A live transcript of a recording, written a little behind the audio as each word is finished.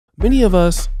Many of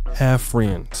us have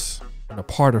friends, and a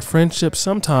part of friendship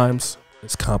sometimes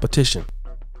is competition.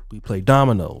 We play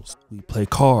dominoes, we play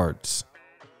cards.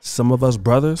 Some of us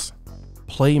brothers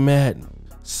play Madden.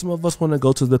 Some of us want to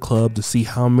go to the club to see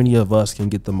how many of us can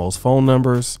get the most phone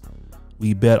numbers.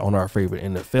 We bet on our favorite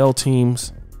NFL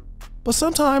teams, but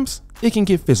sometimes it can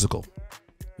get physical.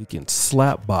 We can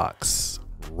slap box,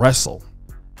 wrestle.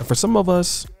 And for some of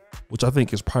us, which I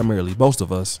think is primarily most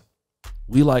of us,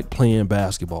 we like playing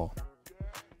basketball.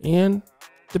 And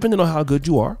depending on how good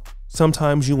you are,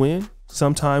 sometimes you win,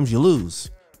 sometimes you lose.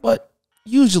 But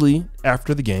usually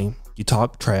after the game, you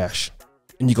talk trash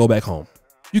and you go back home.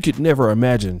 You could never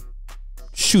imagine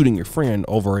shooting your friend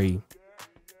over a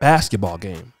basketball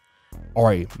game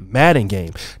or a Madden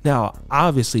game. Now,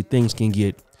 obviously things can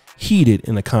get heated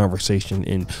in a conversation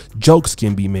and jokes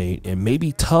can be made and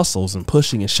maybe tussles and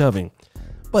pushing and shoving.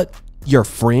 But your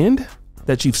friend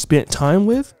that you've spent time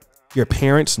with, your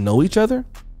parents know each other?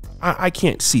 I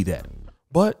can't see that.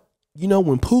 But, you know,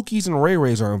 when Pookies and Ray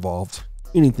Rays are involved,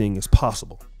 anything is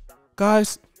possible.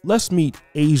 Guys, let's meet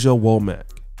Asia Womack,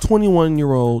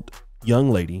 21-year-old young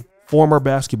lady, former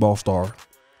basketball star,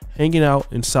 hanging out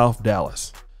in South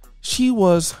Dallas. She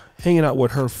was hanging out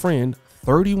with her friend,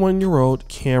 31-year-old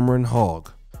Cameron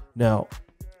Hogg. Now,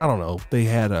 I don't know, they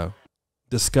had a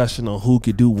discussion on who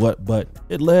could do what, but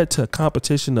it led to a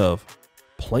competition of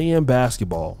playing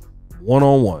basketball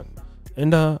one-on-one.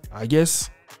 And I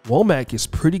guess Womack is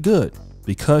pretty good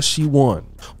because she won.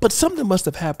 But something must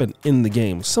have happened in the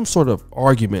game, some sort of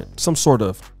argument, some sort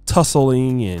of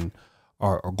tussling and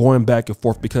or going back and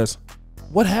forth, because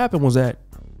what happened was that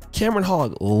Cameron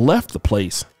Hogg left the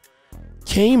place,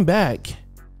 came back,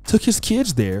 took his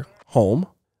kids there home.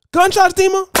 Gunshots,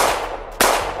 Dima?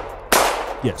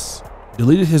 Yes.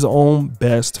 Deleted his own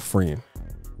best friend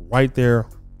right there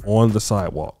on the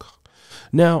sidewalk.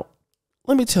 Now,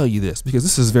 let me tell you this, because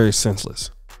this is very senseless.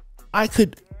 I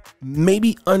could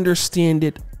maybe understand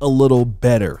it a little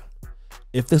better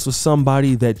if this was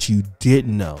somebody that you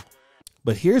didn't know.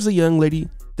 But here's a young lady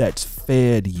that's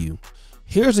fed you.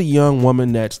 Here's a young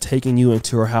woman that's taking you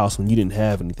into her house when you didn't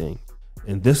have anything.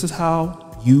 And this is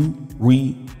how you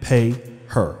repay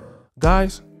her.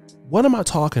 Guys, what am I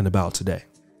talking about today?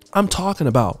 I'm talking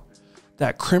about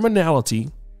that criminality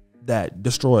that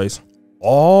destroys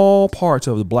all parts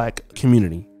of the black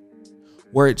community,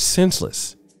 where it's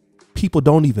senseless. People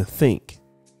don't even think.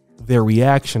 They're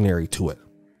reactionary to it.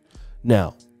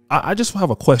 Now, I just have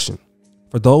a question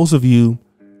for those of you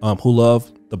who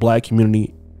love the black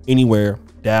community anywhere,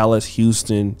 Dallas,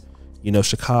 Houston,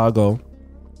 Chicago.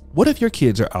 What if your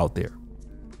kids are out there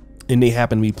and they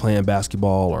happen to be playing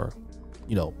basketball or,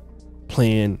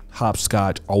 playing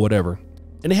hopscotch or whatever,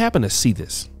 and they happen to see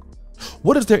this?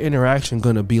 What is their interaction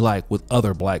going to be like with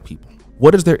other black people?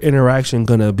 What is their interaction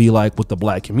going to be like with the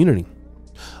black community?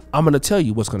 I'm going to tell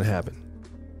you what's going to happen.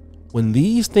 When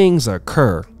these things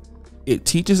occur, it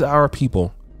teaches our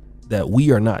people that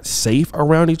we are not safe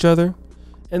around each other,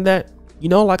 and that,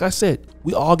 like I said,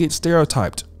 we all get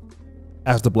stereotyped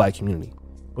as the black community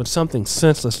when something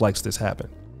senseless like this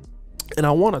happens. And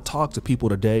I want to talk to people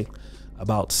today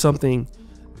about something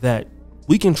that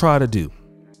we can try to do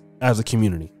as a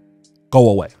community. Go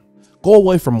away. Go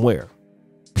away from where?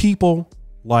 People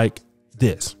like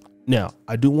this. Now,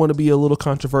 I do want to be a little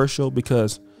controversial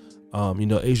because,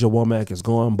 Asia Womack is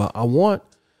gone, but I want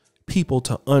people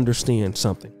to understand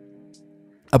something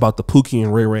about the Pookie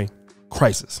and Ray Ray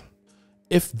crisis.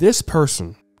 If this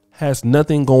person has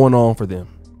nothing going on for them,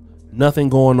 nothing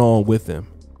going on with them,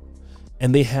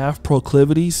 and they have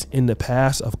proclivities in the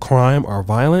past of crime or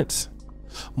violence,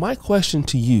 my question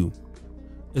to you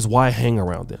is, why hang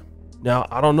around them? Now,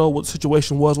 I don't know what the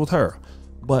situation was with her,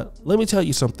 but let me tell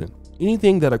you something.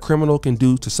 Anything that a criminal can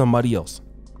do to somebody else,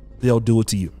 they'll do it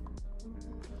to you.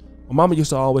 My mama used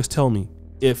to always tell me,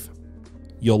 if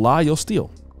you'll lie, you'll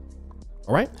steal.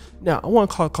 All right. Now, I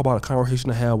want to talk about a conversation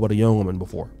I had with a young woman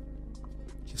before.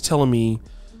 She's telling me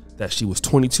that she was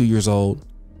 22 years old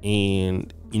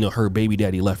and, her baby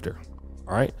daddy left her.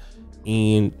 All right.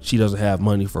 And she doesn't have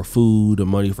money for food or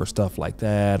money for stuff like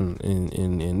that.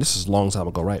 And this is a long time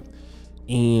ago, right?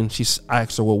 And I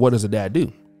asked her, well, what does the dad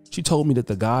do? She told me that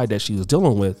the guy that she was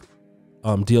dealing with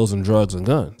deals in drugs and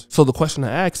guns. So the question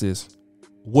I asked is,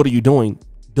 what are you doing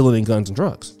dealing in guns and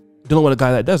drugs? Dealing with a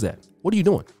guy that does that. What are you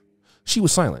doing? She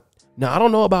was silent. Now, I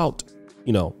don't know about,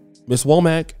 Miss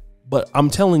Womack, but I'm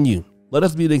telling you, let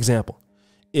us be the example.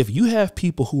 If you have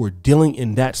people who are dealing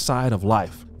in that side of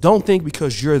life, don't think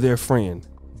because you're their friend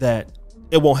that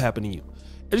it won't happen to you.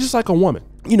 It's just like a woman.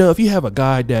 If you have a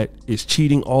guy that is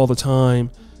cheating all the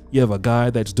time, You have a guy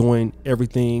that's doing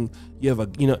everything. You have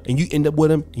and you end up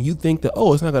with him and you think that,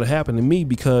 oh, it's not going to happen to me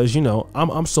because,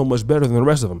 I'm so much better than the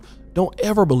rest of them. Don't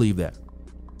ever believe that.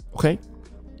 Okay.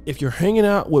 If you're hanging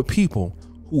out with people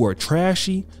who are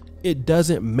trashy, it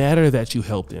doesn't matter that you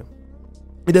help them.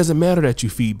 It doesn't matter that you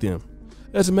feed them.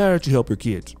 It doesn't matter that you help your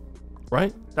kids,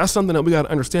 right? That's something that we got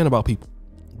to understand about people.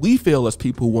 We feel as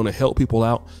people who want to help people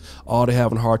out, oh, they're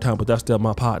having a hard time, but that's still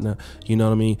my partner. You know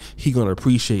what I mean? He going to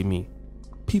appreciate me.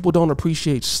 People don't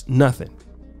appreciate nothing.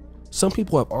 Some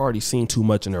people have already seen too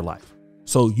much in their life.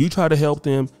 So you try to help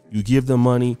them, you give them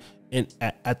money, and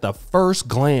at the first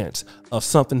glance of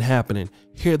something happening,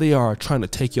 here they are trying to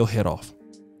take your head off.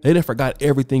 They done forgot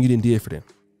everything you done did for them.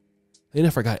 They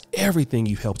done forgot everything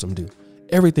you've helped them do,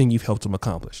 everything you've helped them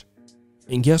accomplish.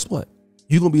 And guess what?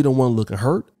 You're going to be the one looking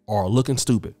hurt or looking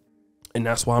stupid. And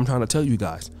that's why I'm trying to tell you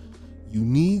guys, you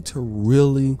need to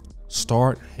really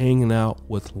start hanging out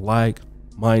with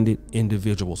like-minded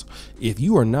individuals. If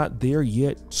you are not there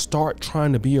yet, start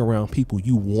trying to be around people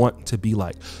you want to be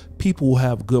like. People who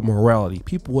have good morality,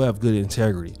 people who have good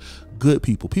integrity, good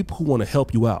people who want to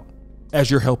help you out as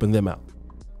you're helping them out.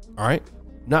 All right.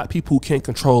 Not people who can't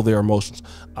control their emotions.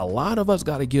 A lot of us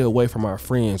got to get away from our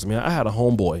friends, man. I had a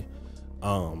homeboy,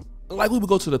 like we would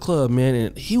go to the club, man,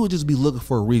 and he would just be looking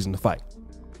for a reason to fight.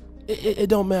 It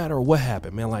don't matter what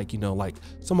happened, man. Like, like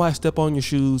somebody step on your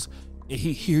shoes, and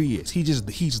here he is.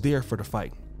 He's there for the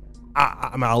fight.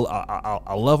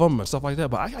 I love him and stuff like that,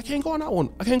 but I can't go out with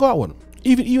him. I can't go out with him.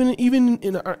 Even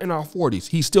in our 40s,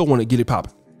 he still want to get it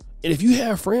popping. And if you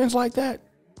have friends like that,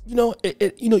 you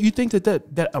think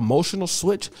that emotional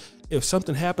switch, if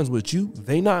something happens with you,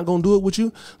 they not gonna do it with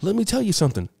you. Let me tell you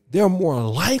something. They're more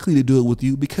likely to do it with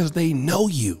you because they know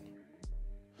you.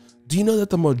 Do you know that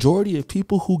the majority of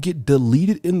people who get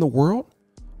deleted in the world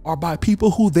are by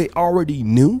people who they already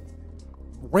knew?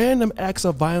 Random acts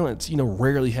of violence,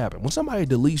 rarely happen. When somebody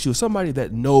deletes you, somebody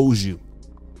that knows you,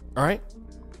 all right?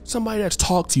 Somebody that's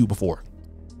talked to you before.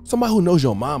 Somebody who knows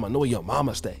your mama, know where your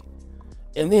mama stay.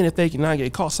 And then if they cannot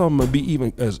get caught, some will be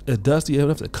even as dusty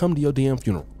enough to come to your damn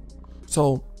funeral.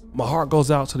 So my heart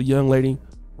goes out to the young lady.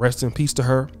 Rest in peace to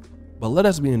her. But let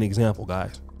us be an example,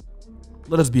 guys.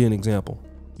 Let us be an example.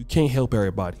 You can't help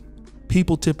everybody.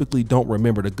 People typically don't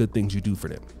remember the good things you do for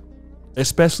them,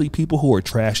 especially people who are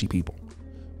trashy people.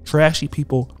 Trashy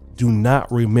people do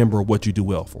not remember what you do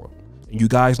well for them. And you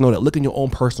guys know that. Look in your own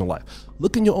personal life.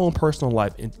 Look in your own personal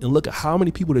life and look at how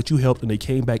many people that you helped and they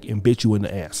came back and bit you in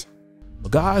the ass.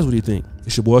 But guys, what do you think?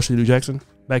 It's your boy, Shady Jackson.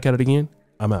 Back at it again.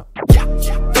 I'm out.